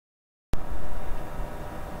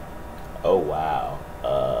wow.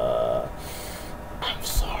 I'm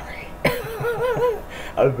sorry.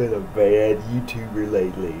 I've been a bad YouTuber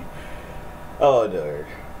lately. Oh no.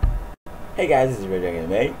 Hey guys, this is Red Dragon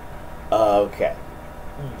Mate. Okay.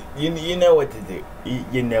 You know what to do.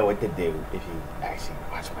 You know what to do if you actually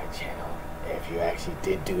watch my channel. If you actually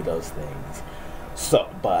did do those things. So,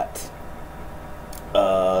 but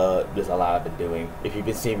there's a lot I've been doing. If you've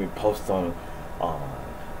been seeing me post on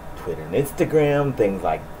Twitter and Instagram, things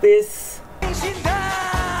like this. You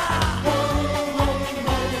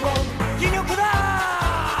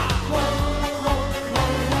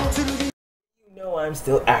know I'm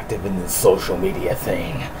still active in the social media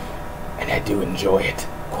thing, and I do enjoy it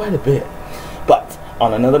quite a bit. But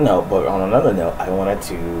on another note, I wanted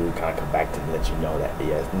to kind of come back to let you know that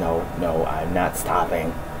yes, no, I'm not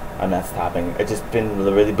stopping. I've just been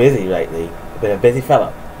really busy lately. I've been a busy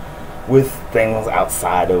fella with things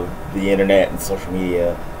outside of the internet and social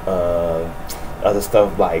media. Other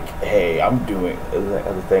stuff like, hey, I'm doing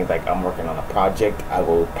other things like I'm working on a project I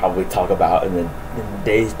will probably talk about in the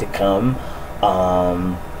days to come.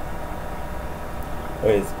 And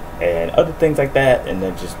other things like that. And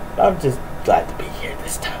then I'm just glad to be here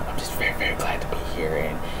this time. I'm just very, very glad to be here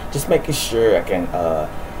and just making sure I can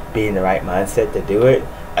be in the right mindset to do it.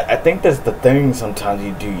 I think that's the thing. Sometimes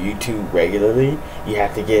you do YouTube regularly, you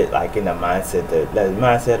have to get like in the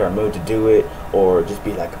mindset or mood to do it, or just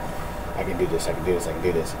be like, I can do this, I can do this, I can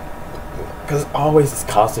do this. Because always this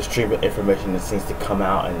constant stream of information that seems to come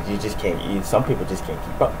out, and you just can't. Some people just can't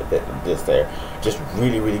keep up with it. They're just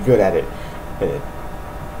really, really good at it.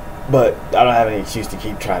 But I don't have any excuse to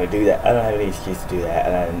keep trying to do that. I don't have any excuse to do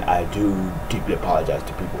that, and I do deeply apologize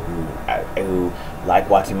to people who like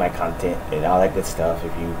watching my content and all that good stuff.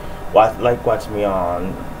 If you like watching me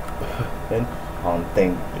on if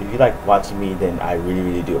you like watching me, then I really,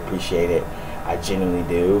 really do appreciate it. I genuinely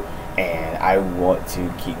do, and I want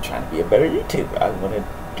to keep trying to be a better YouTuber. I want to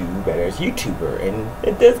do better as a YouTuber, and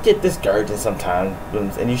it does get discouraging sometimes,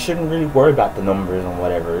 and you shouldn't really worry about the numbers and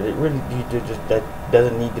whatever. It really, that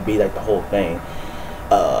doesn't need to be like the whole thing.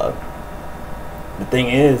 The thing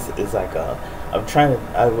is like I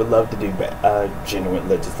would love to do better.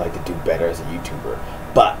 Genuinely just like to do better as a YouTuber,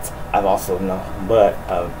 but I've also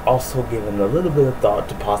given a little bit of thought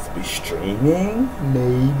to possibly streaming,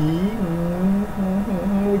 maybe.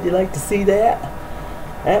 Would you like to see that?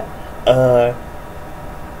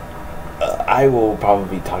 I will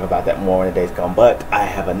probably talk about that more in the days come, but I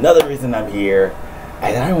have another reason I'm here,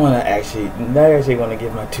 and I actually want to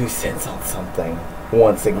give my 2 cents on something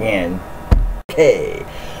once again. Okay,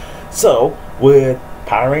 so with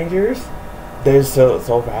Power Rangers, there's sold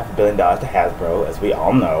for $500 million to Hasbro. As we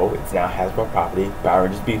all know, it's now Hasbro property. Power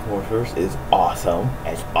Rangers Beast Morphers is awesome.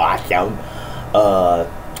 It's awesome.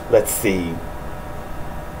 Let's see.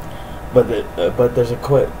 But there's a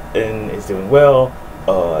quit, and it's doing well.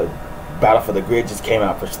 Battle for the Grid just came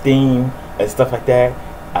out for Steam and stuff like that.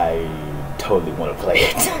 I totally want to play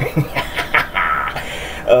it.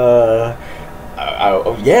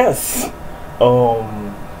 Yes.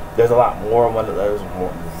 There's a lot more. There's a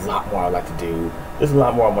lot more I'd like to do. There's a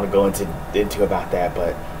lot more I want to go into about that.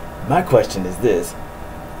 But my question is this: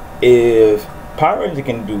 if Power Rangers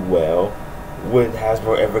can do well, would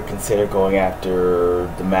Hasbro ever consider going after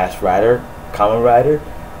the Masked Rider, Kamen Rider?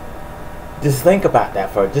 Just think about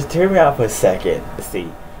that just hear me out for a second. Let's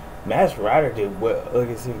see. Masked Rider did well. Look,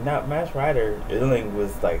 see, not Masked Rider. It only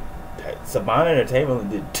was like Saban Entertainment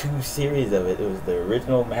only did 2 series of it. It was the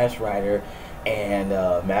original Masked Rider and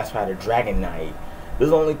Masked Rider Dragon Knight.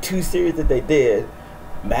 There's only 2 series that they did.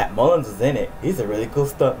 Matt Mullins was in it. He's a really cool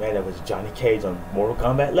stuntman. That was Johnny Cage on Mortal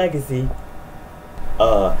Kombat Legacy.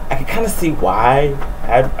 I can kind of see why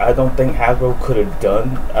I don't think Hasbro could have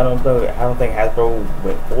done. I don't think Hasbro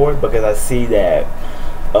went for it, because I see that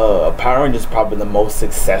Power Rangers is probably the most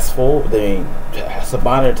successful.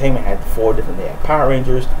 Saban Entertainment had 4 different. They had Power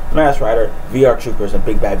Rangers, Masked Rider, VR Troopers, and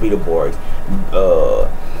Big Bad Beetleborgs.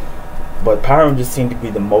 But Power Rangers seemed to be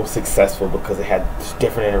the most successful because it had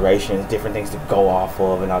different iterations, different things to go off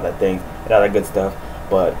of, and all that good stuff.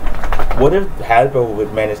 But what if Hasbro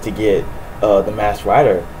would manage to get the Masked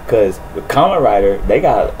Rider? Because with Kamen Rider, they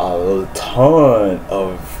got a ton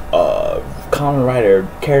of Kamen Rider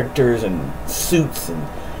characters and suits and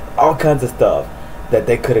all kinds of stuff that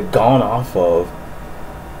they could have gone off of,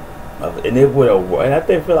 and it would have. And I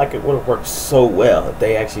feel like it would have worked so well if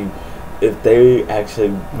they actually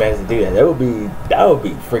managed to do that. That would be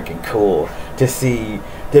freaking cool to see,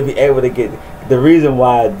 to be able to get. The reason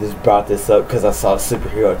why I just brought this up, because I saw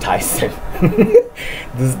Superhero Tyson.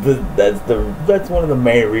 That's one of the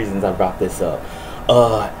main reasons I brought this up.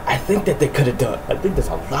 I think that they could have done. I think there's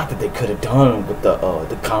a lot that they could have done with the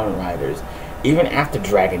Kamen Riders, even after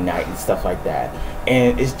Dragon Knight and stuff like that.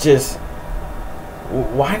 And it's just,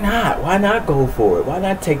 why not? Why not go for it? Why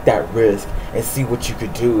not take that risk and see what you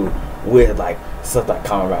could do with like stuff like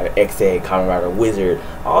Kamen Rider XA, Kamen Rider Wizard,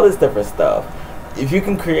 all this different stuff. If you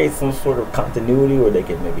can create some sort of continuity where they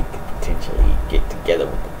can maybe potentially get together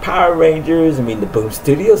with the Power Rangers. I mean, the Boom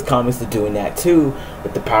Studios comics are doing that too,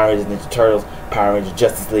 with the Power Rangers, Ninja Turtles, Power Rangers,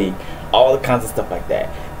 Justice League, all the kinds of stuff like that.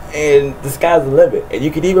 And the sky's the limit. And you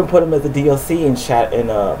could even put them as a DLC in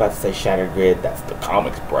about to say Shattered Grid. That's the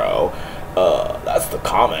comics, bro. That's the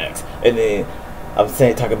comics. And then I'm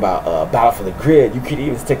talking about Battle for the Grid. You could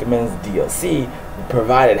even stick them in as a DLC,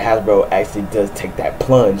 provided Hasbro actually does take that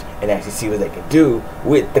plunge and actually see what they can do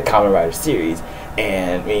with the Kamen Rider series.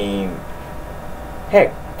 And I mean,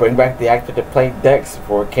 heck, bring back the actor that played Dex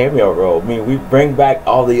for a cameo role. I mean, we bring back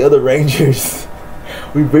all the other Rangers.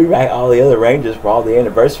 We bring back all the other Rangers for all the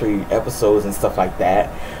anniversary episodes and stuff like that.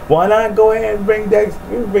 Why not go ahead and bring Dex?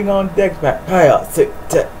 Bring on Dex back.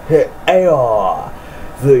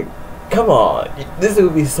 Come on, this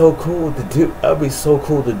would be so cool to do. That would be so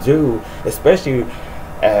cool to do, especially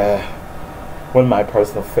one of my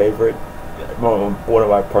personal favorite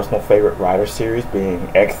Rider series being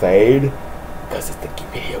X-Aid, because it's the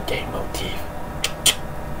video game motif.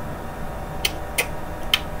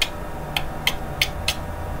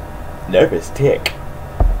 Nervous tick.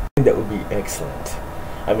 That would be excellent.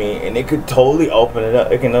 I mean, and it could totally open it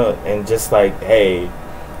up. It can, and just like, hey,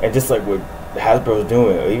 and just like what Hasbro's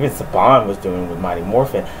doing, or even Saban was doing with Mighty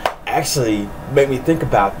Morphin, actually made me think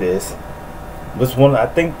about this. Was one, I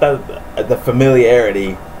think that the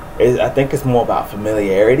familiarity is, I think it's more about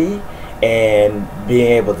familiarity and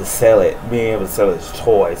being able to sell it, as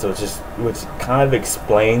toys. So it's just, which kind of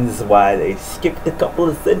explains why they skipped a couple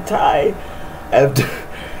of Sentai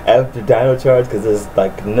after Dino Charge, because there's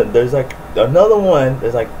like another one.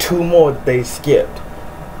 There's like 2 more that they skipped.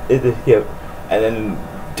 And then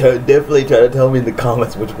definitely try to tell me in the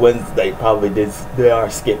comments which ones they probably they are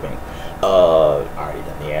skipping. I already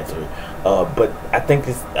done the answer. But I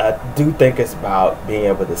do think it's about being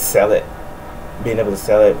able to sell it,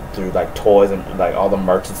 through like toys and like all the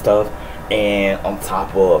merch and stuff. And on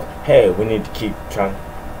top of, hey, we need to keep trying.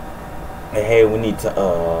 Hey, we need to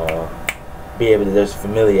be able to, there's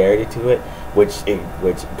familiarity to it, which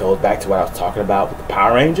goes back to what I was talking about with the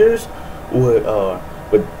Power Rangers.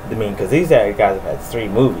 I mean, because these guys have had 3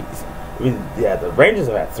 movies. I mean, yeah, the Rangers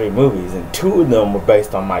have had 3 movies, and 2 of them were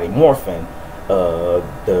based on Mighty Morphin.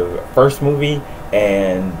 The first movie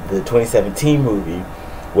and the 2017 movie,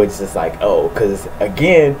 which is like, oh, because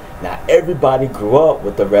again, not everybody grew up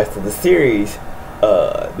with the rest of the series,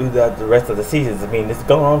 the rest of the seasons. I mean, it's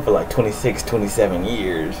going on for like 26, 27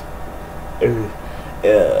 years. And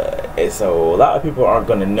so a lot of people aren't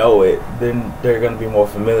going to know it. Then they're going to be more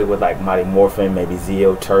familiar with like Mighty Morphin, maybe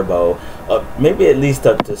Zeo, Turbo, maybe at least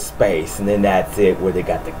up to Space, and then that's it, where they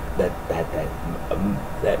got that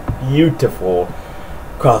beautiful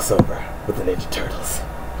crossover with the Ninja Turtles.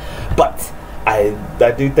 But I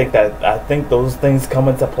do think that, I think those things come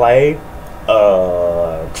into play.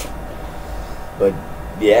 But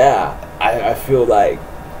yeah, I feel like.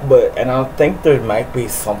 And I think there might be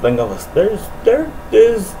something of a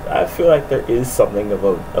I feel like there is something of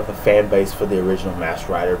a fan base for the original Masked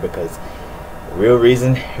Rider, because the real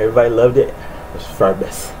reason everybody loved it was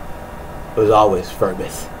Furbus. It was always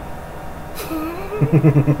Furbus.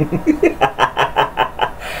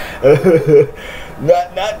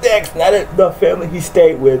 not Dex, not the family he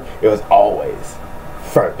stayed with. It was always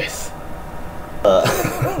Furbus.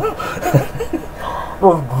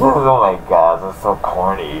 Oh my god, that's so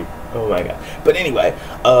corny. Oh my god. But anyway,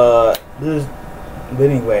 there's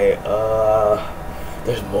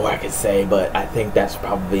more I could say, but I think that's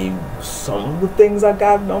probably some of the things I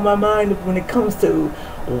got on my mind when it comes to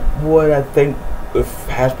what I think if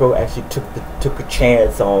Hasbro actually took a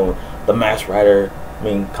chance on the Masked Rider, I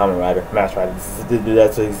mean Kamen Rider, Masked Rider.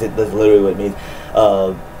 That's what he said. That's literally what it means.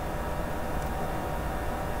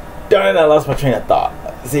 Darn it! I lost my train of thought.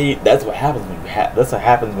 See, that's what happens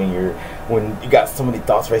when you got so many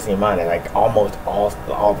thoughts racing in your mind, and like almost all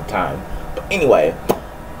the time. But anyway,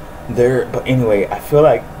 I feel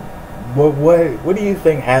like what do you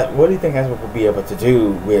think Hasbro will be able to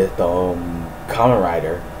do with Kamen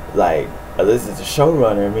Rider? Like, this is a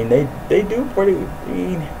showrunner. I mean, they do pretty. I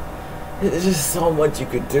mean, there's just so much you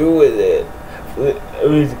could do with it.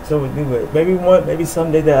 Maybe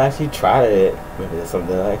someday they'll actually try it. Maybe there's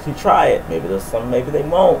someday they'll actually try it. Maybe there's some. Maybe they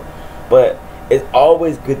won't. But it's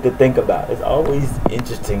always good to think about. It's always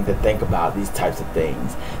interesting to think about these types of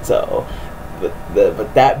things. So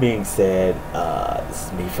but that being said, this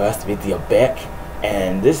is me first video back,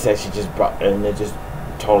 and this actually just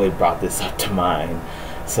totally brought this up to mind.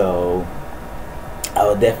 So I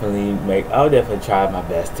would definitely try my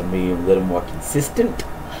best to be a little more consistent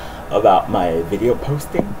about my video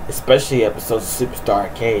posting, especially episodes of Superstar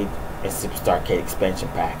Arcade and Superstar Arcade expansion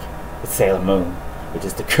pack with Sailor Moon, which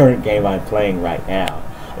is the current game I'm playing right now.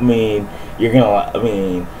 I mean,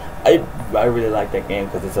 I really like that game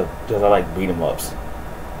because I like beat 'em ups,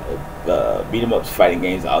 fighting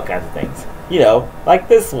games, all kinds of things. You know, like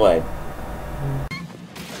this one.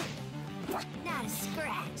 Not a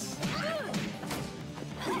scratch.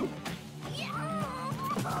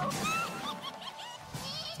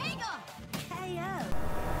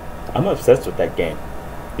 I'm obsessed with that game.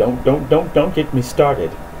 Don't get me started.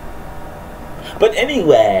 But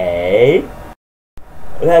anyway,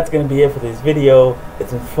 that's gonna be it for this video.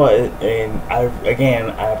 It's been fun, and I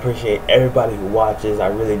appreciate everybody who watches.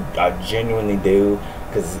 I genuinely do,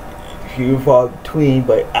 because few and far between.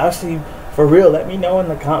 But actually, for real, let me know in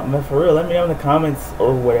the comments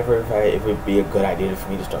or whatever if it would be a good idea for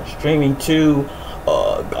me to start streaming too,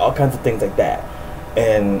 all kinds of things like that.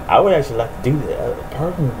 And I would actually like to do that.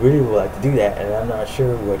 Part of me really would like to do that, and I'm not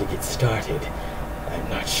sure where to get started. I'm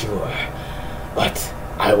not sure, but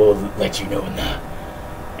I will let you know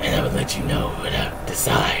and I will let you know when I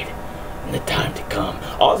decide in the time to come.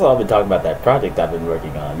 Also, I've been talking about that project I've been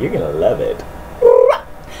working on. You're gonna love it.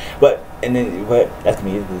 But that's gonna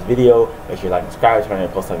be it for this video. Make sure you like and subscribe, turn on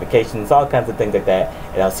post notifications, all kinds of things like that.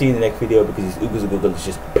 And I'll see you in the next video because these oogles are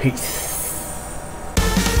just peace.